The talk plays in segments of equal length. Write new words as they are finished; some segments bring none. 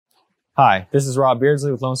Hi, this is Rob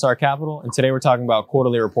Beardsley with Lone Star Capital, and today we're talking about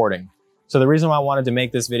quarterly reporting. So the reason why I wanted to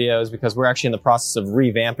make this video is because we're actually in the process of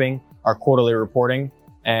revamping our quarterly reporting,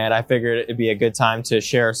 and I figured it'd be a good time to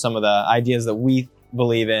share some of the ideas that we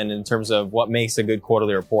believe in terms of what makes a good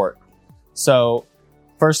quarterly report. So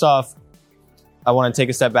first off, I want to take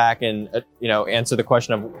a step back and answer the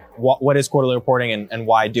question of what is quarterly reporting and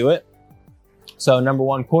why do it. So number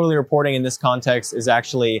one, quarterly reporting in this context is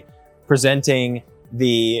actually presenting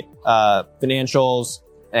the financials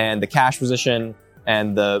and the cash position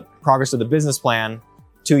and the progress of the business plan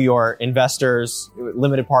to your investors,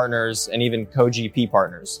 limited partners, and even co-GP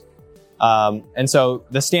partners. And so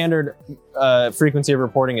the standard frequency of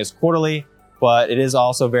reporting is quarterly, but it is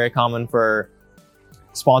also very common for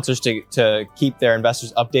sponsors to keep their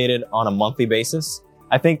investors updated on a monthly basis.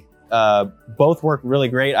 I think both work really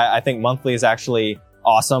great. I think monthly is actually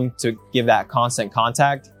awesome to give that constant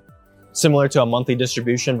contact, similar to a monthly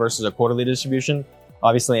distribution versus a quarterly distribution.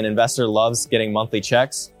 Obviously, an investor loves getting monthly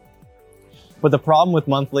checks. But the problem with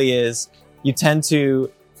monthly is you tend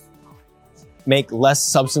to make less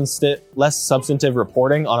substantive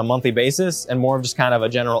reporting on a monthly basis and more of just kind of a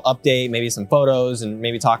general update, maybe some photos, and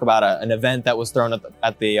maybe talk about an event that was thrown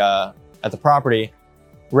at the property,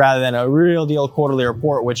 rather than a real deal quarterly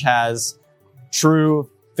report, which has true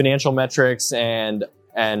financial metrics and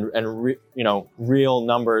real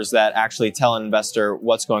numbers that actually tell an investor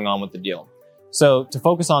what's going on with the deal. So to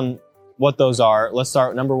focus on what those are, let's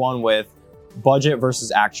start number one with budget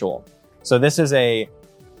versus actual. So this is a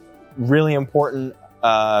really important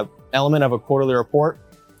element of a quarterly report.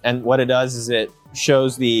 And what it does is it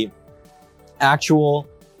shows the actual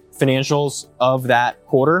financials of that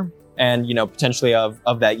quarter and, potentially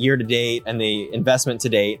of that year to date and the investment to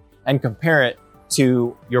date, and compare it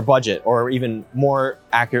to your budget, or even more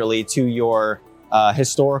accurately to your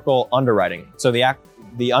historical underwriting. So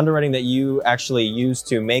the underwriting that you actually use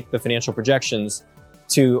to make the financial projections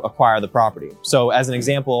to acquire the property. So as an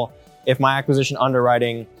example, if my acquisition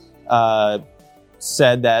underwriting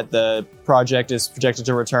said that the project is projected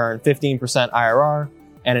to return 15% IRR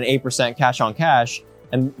and an 8% cash on cash,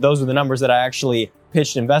 and those are the numbers that I actually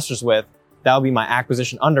pitched investors with, that would be my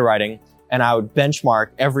acquisition underwriting, and I would benchmark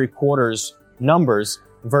every quarter's numbers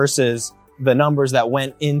versus the numbers that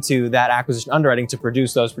went into that acquisition underwriting to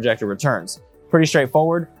produce those projected returns. Pretty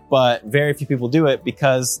straightforward, but very few people do it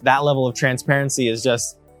because that level of transparency is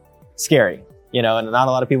just scary, and not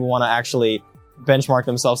a lot of people want to actually benchmark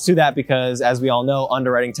themselves to that because, as we all know,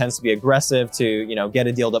 underwriting tends to be aggressive to, get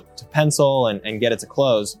a deal to pencil and get it to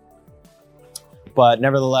close. But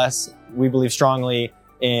nevertheless, we believe strongly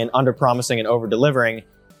in under-promising and over-delivering.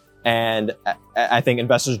 And I think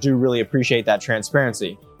investors do really appreciate that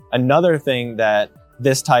transparency. Another thing that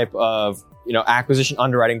this type of, acquisition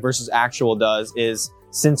underwriting versus actual does is,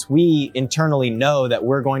 since we internally know that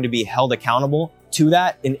we're going to be held accountable to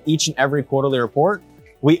that in each and every quarterly report,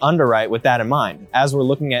 we underwrite with that in mind. As we're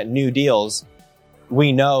looking at new deals,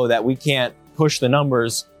 we know that we can't push the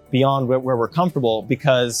numbers beyond where we're comfortable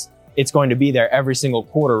because it's going to be there every single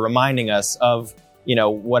quarter reminding us of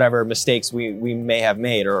whatever mistakes we may have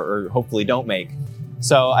made or hopefully don't make.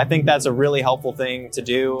 So I think that's a really helpful thing to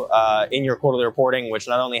do in your quarterly reporting, which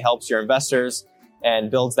not only helps your investors and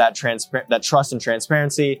builds that trust and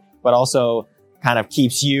transparency, but also kind of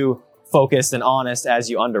keeps you focused and honest as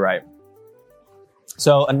you underwrite.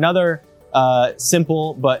 So another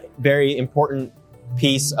simple but very important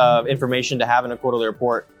piece of information to have in a quarterly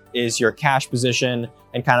report is your cash position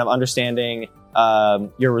and kind of understanding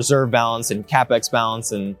your reserve balance and CapEx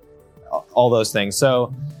balance and all those things.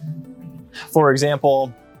 So, for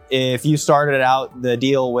example, if you started out the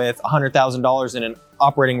deal with $100,000 in an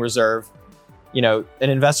operating reserve, an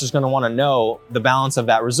investor is going to want to know the balance of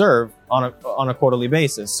that reserve on a quarterly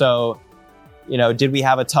basis. So, did we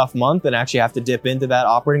have a tough month and actually have to dip into that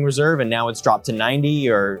operating reserve and now it's dropped to $90,000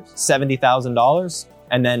 or $70,000?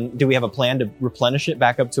 And then do we have a plan to replenish it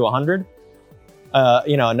back up to 100?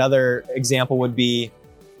 Another example would be,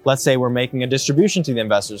 let's say we're making a distribution to the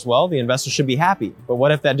investors. Well, the investors should be happy. But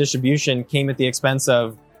what if that distribution came at the expense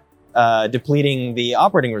of depleting the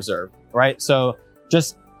operating reserve, right? So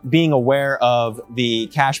just being aware of the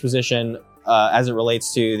cash position as it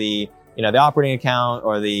relates to the operating account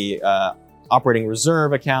or the operating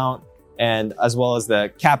reserve account, and as well as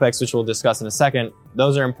the CapEx, which we'll discuss in a second.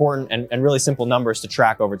 Those are important and really simple numbers to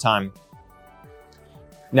track over time.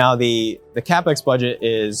 Now, the CapEx budget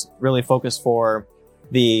is really focused for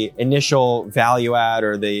the initial value add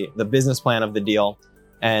or the business plan of the deal.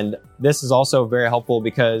 And this is also very helpful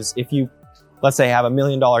because if you, let's say, have $1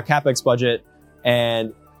 million CapEx budget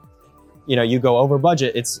and you go over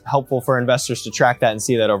budget, it's helpful for investors to track that and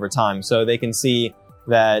see that over time. So they can see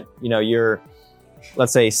that, you're,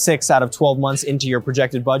 let's say 6 out of 12 months into your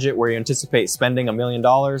projected budget where you anticipate spending $1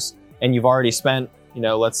 million and you've already spent,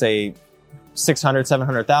 let's say 600,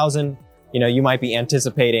 700,000, you might be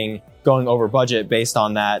anticipating going over budget based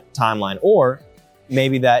on that timeline. Or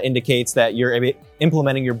maybe that indicates that you're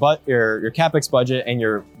implementing your CapEx budget and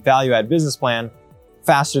your value add business plan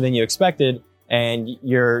faster than you expected, and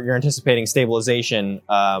you're anticipating stabilization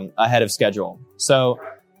ahead of schedule. So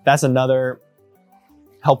that's another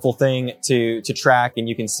helpful thing to track, and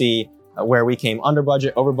you can see where we came under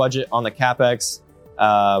budget, over budget on the CapEx,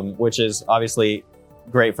 which is obviously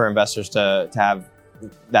great for investors to have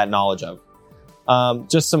that knowledge of.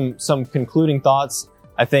 Just some concluding thoughts.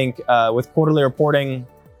 I think with quarterly reporting,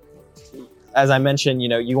 as I mentioned,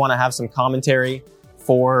 you want to have some commentary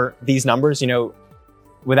for these numbers.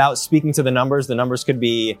 Without speaking to the numbers could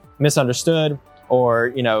be misunderstood,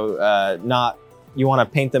 or not. You want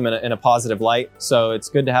to paint them in a positive light. So it's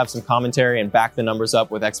good to have some commentary and back the numbers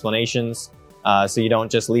up with explanations, so you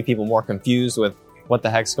don't just leave people more confused with what the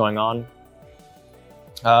heck's going on.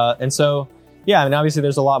 And so, yeah, obviously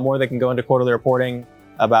there's a lot more that can go into quarterly reporting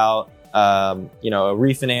about, a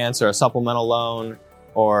refinance or a supplemental loan,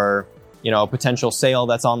 or, a potential sale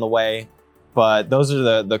that's on the way. But those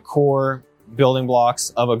are the core building blocks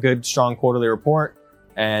of a good, strong quarterly report.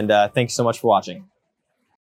 And thanks so much for watching.